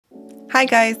Hi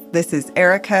guys, this is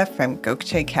Erica from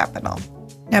Gokce Capital.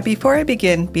 Now before I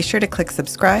begin, be sure to click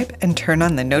subscribe and turn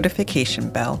on the notification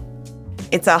bell.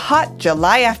 It's a hot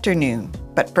July afternoon,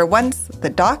 but for once, the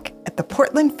dock at the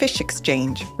Portland Fish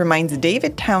Exchange reminds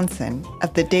David Townsend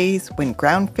of the days when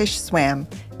ground fish swam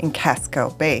in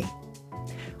Casco Bay.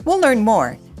 We'll learn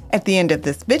more at the end of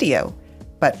this video,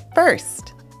 but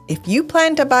first, if you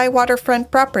plan to buy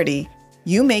waterfront property,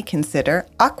 you may consider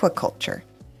aquaculture.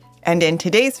 And in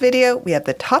today's video, we have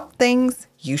the top things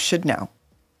you should know.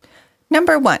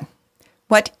 Number 1,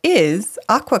 what is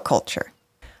aquaculture?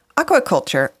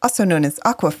 Aquaculture, also known as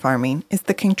aqua farming, is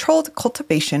the controlled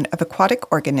cultivation of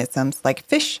aquatic organisms like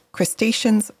fish,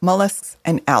 crustaceans, mollusks,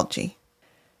 and algae.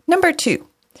 Number 2,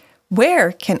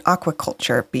 where can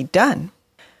aquaculture be done?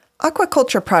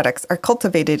 Aquaculture products are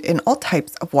cultivated in all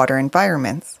types of water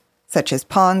environments, such as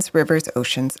ponds, rivers,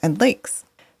 oceans, and lakes.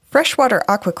 Freshwater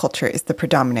aquaculture is the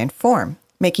predominant form,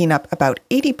 making up about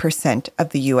 80%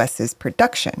 of the U.S.'s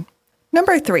production.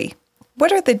 Number 3,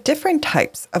 what are the different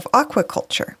types of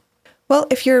aquaculture? Well,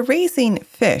 if you're raising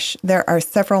fish, there are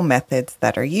several methods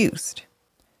that are used.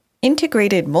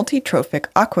 Integrated multi-trophic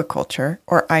aquaculture,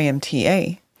 or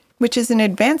IMTA, which is an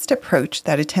advanced approach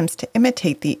that attempts to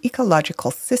imitate the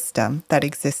ecological system that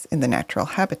exists in the natural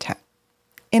habitat.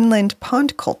 Inland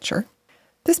pond culture.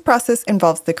 This process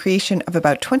involves the creation of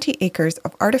about 20 acres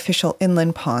of artificial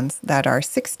inland ponds that are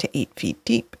 6 to 8 feet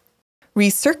deep.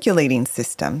 Recirculating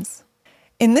systems.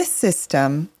 In this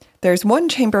system, there's one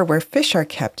chamber where fish are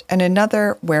kept and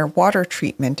another where water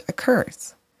treatment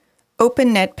occurs.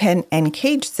 Open net pen and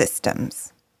cage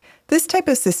systems. This type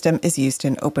of system is used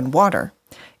in open water.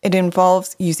 It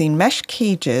involves using mesh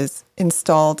cages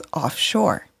installed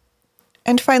offshore.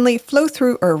 And finally,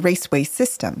 flow-through or raceway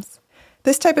systems.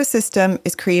 This type of system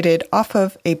is created off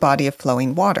of a body of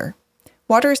flowing water.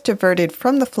 Water is diverted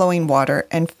from the flowing water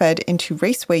and fed into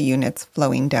raceway units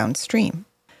flowing downstream.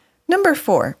 Number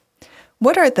 4,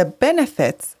 what are the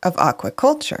benefits of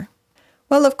aquaculture?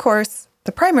 Well, of course,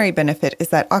 the primary benefit is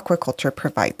that aquaculture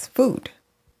provides food.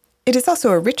 It is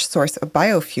also a rich source of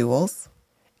biofuels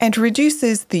and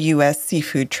reduces the U.S.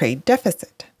 seafood trade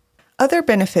deficit. Other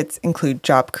benefits include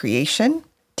job creation,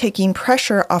 taking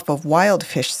pressure off of wild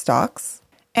fish stocks,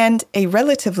 and a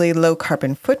relatively low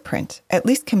carbon footprint, at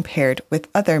least compared with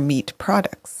other meat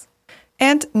products.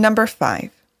 And number 5,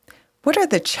 what are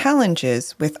the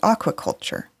challenges with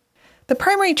aquaculture? The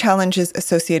primary challenges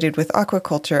associated with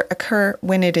aquaculture occur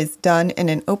when it is done in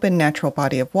an open natural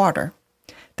body of water.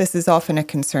 This is often a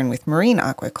concern with marine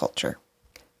aquaculture.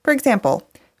 For example,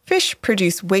 fish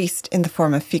produce waste in the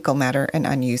form of fecal matter and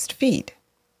unused feed.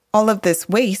 All of this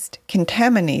waste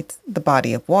contaminates the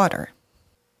body of water.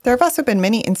 There have also been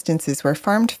many instances where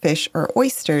farmed fish or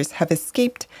oysters have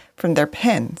escaped from their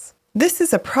pens. This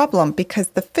is a problem because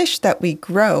the fish that we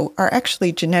grow are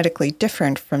actually genetically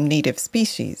different from native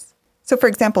species. So for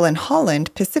example, in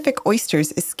Holland, Pacific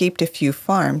oysters escaped a few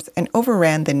farms and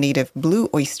overran the native blue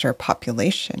oyster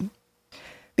population.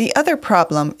 The other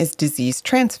problem is disease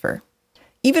transfer.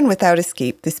 Even without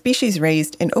escape, the species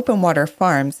raised in open water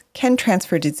farms can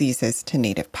transfer diseases to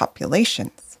native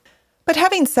populations. But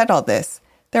having said all this,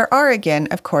 there are again,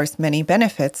 of course, many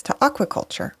benefits to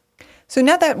aquaculture. So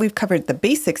now that we've covered the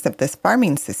basics of this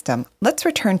farming system, let's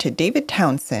return to David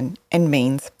Townsend and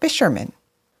Maine's fishermen.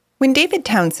 When David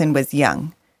Townsend was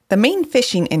young, the Maine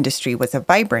fishing industry was a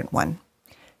vibrant one.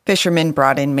 Fishermen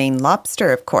brought in Maine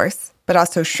lobster, of course, but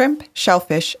also shrimp,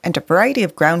 shellfish, and a variety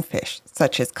of ground fish,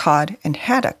 such as cod and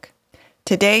haddock.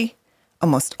 Today,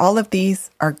 almost all of these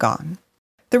are gone.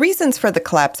 The reasons for the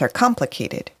collapse are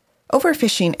complicated.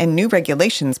 Overfishing and new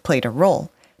regulations played a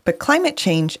role, but climate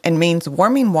change and Maine's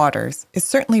warming waters is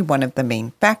certainly one of the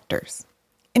main factors.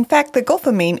 In fact, the Gulf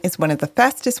of Maine is one of the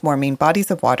fastest warming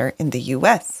bodies of water in the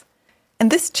U.S.,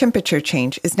 and this temperature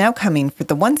change is now coming for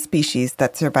the one species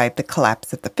that survived the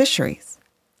collapse of the fisheries: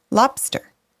 lobster.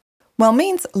 While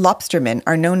Maine's lobstermen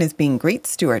are known as being great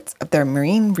stewards of their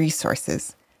marine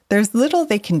resources, there's little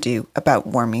they can do about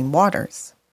warming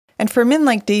waters. And for men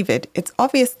like David, it's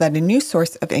obvious that a new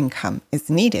source of income is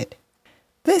needed.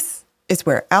 This is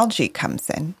where algae comes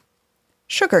in.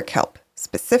 Sugar kelp,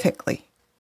 specifically.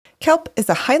 Kelp is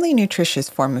a highly nutritious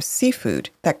form of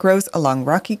seafood that grows along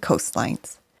rocky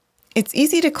coastlines. It's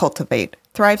easy to cultivate,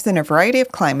 thrives in a variety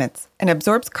of climates, and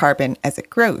absorbs carbon as it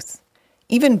grows.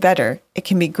 Even better, it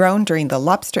can be grown during the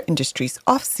lobster industry's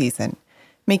off-season,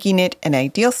 making it an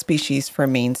ideal species for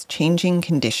Maine's changing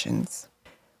conditions.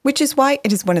 Which is why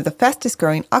it is one of the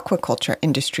fastest-growing aquaculture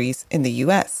industries in the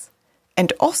U.S.,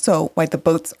 and also why the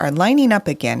boats are lining up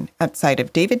again outside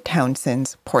of David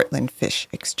Townsend's Portland Fish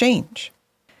Exchange.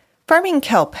 Farming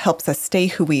kelp helps us stay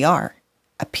who we are,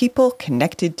 a people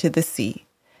connected to the sea,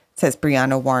 says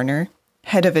Brianna Warner,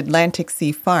 head of Atlantic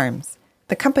Sea Farms,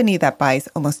 the company that buys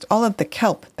almost all of the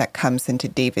kelp that comes into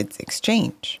David's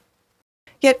exchange.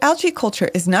 Yet algae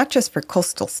culture is not just for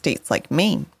coastal states like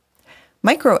Maine.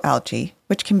 Microalgae,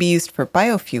 which can be used for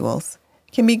biofuels,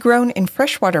 can be grown in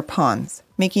freshwater ponds,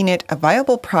 making it a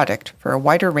viable product for a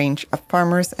wider range of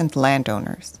farmers and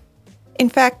landowners. In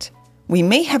fact, we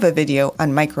may have a video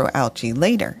on microalgae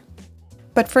later.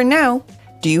 But for now,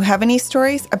 do you have any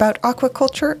stories about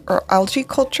aquaculture or algae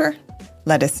culture?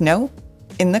 Let us know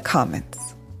in the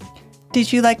comments.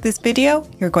 Did you like this video?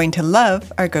 You're going to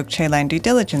love our Gokce Land Due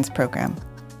Diligence program.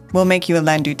 We'll make you a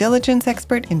land due diligence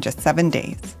expert in just 7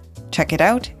 days. Check it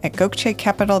out at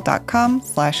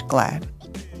gokcecapital.com/glad.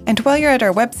 And while you're at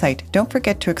our website, don't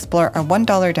forget to explore our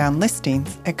 $1 down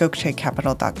listings at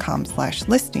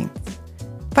gokcecapital.com/listings.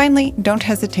 Finally, don't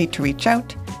hesitate to reach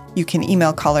out. You can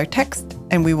email, call, or text,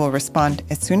 and we will respond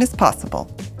as soon as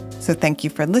possible. So thank you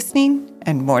for listening,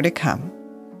 and more to come.